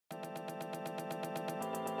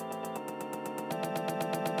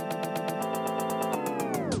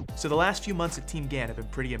So the last few months at TeamGantt have been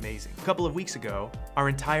pretty amazing. A couple of weeks ago, our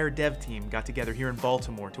entire dev team got together here in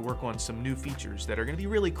Baltimore to work on some new features that are gonna be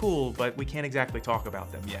really cool, but we can't exactly talk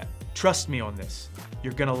about them yet. Trust me on this,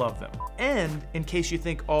 you're gonna love them. And in case you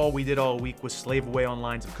think all we did all week was slave away on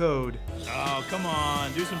lines of code. Oh, come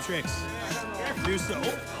on, do some tricks. Do some,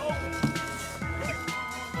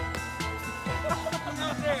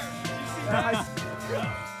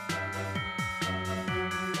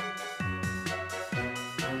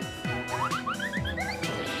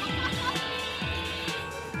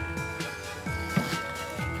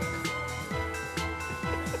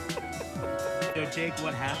 Yo, Jake,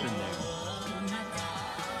 what happened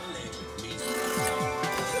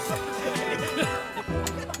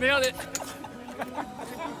there? Nailed it.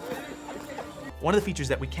 One of the features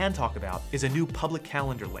that we can talk about is a new public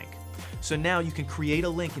calendar link. So now you can create a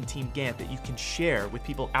link in TeamGantt that you can share with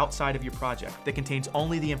people outside of your project that contains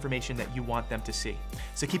only the information that you want them to see.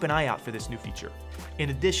 So keep an eye out for this new feature.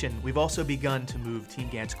 In addition, we've also begun to move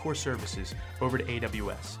TeamGantt's core services over to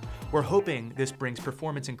AWS. We're hoping this brings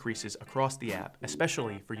performance increases across the app,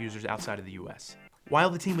 especially for users outside of the US.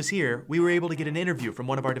 While the team was here, we were able to get an interview from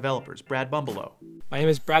one of our developers, Brad Bumbelow. My name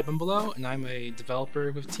is Brad Bumbelow, and I'm a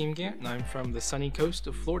developer with TeamGantt, and I'm from the sunny coast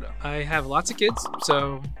of Florida. I have lots of kids,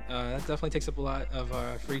 so that definitely takes up a lot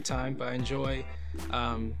of free time, but I enjoy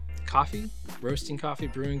coffee, roasting coffee,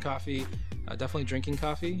 brewing coffee, definitely drinking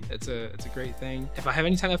coffee. It's a great thing. If I have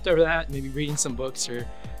any time left over that, maybe reading some books or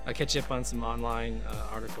catching up on some online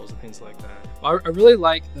articles and things like that. I really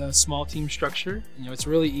like the small team structure. You know, it's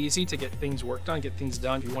really easy to get things worked on, get things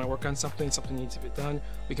done. If you want to work on something, something needs to be done,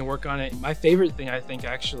 we can work on it. My favorite thing, I think,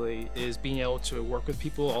 actually, is being able to work with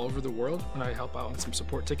people all over the world when I help out on some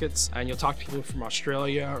support tickets. And you'll talk to people from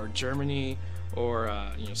Australia or Germany or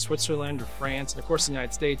Switzerland or France, and of course the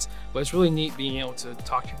United States. But it's really neat being able to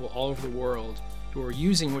talk to people all over the world who are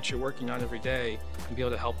using what you're working on every day and be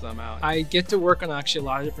able to help them out. I get to work on actually a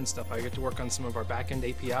lot of different stuff. I get to work on some of our backend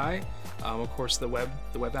API, of course the web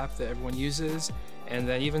app that everyone uses, and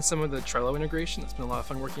then even some of the Trello integration. It's been a lot of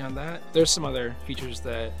fun working on that. There's some other features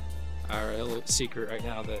that are a little secret right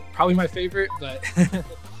now that probably my favorite, but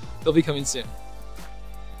they'll be coming soon.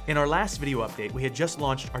 In our last video update, we had just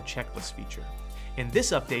launched our checklist feature. In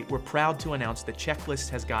this update, we're proud to announce that checklist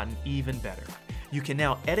has gotten even better. You can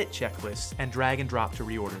now edit checklists and drag and drop to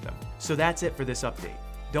reorder them. So that's it for this update.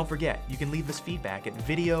 Don't forget, you can leave us feedback at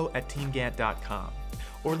video@teamgantt.com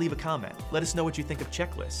or leave a comment. Let us know what you think of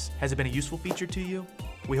checklists. Has it been a useful feature to you?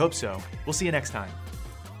 We hope so. We'll see you next time.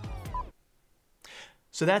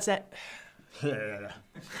 So that's that.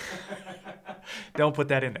 Don't put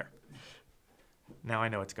that in there. Now I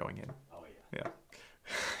know it's going in. Oh yeah. Yeah.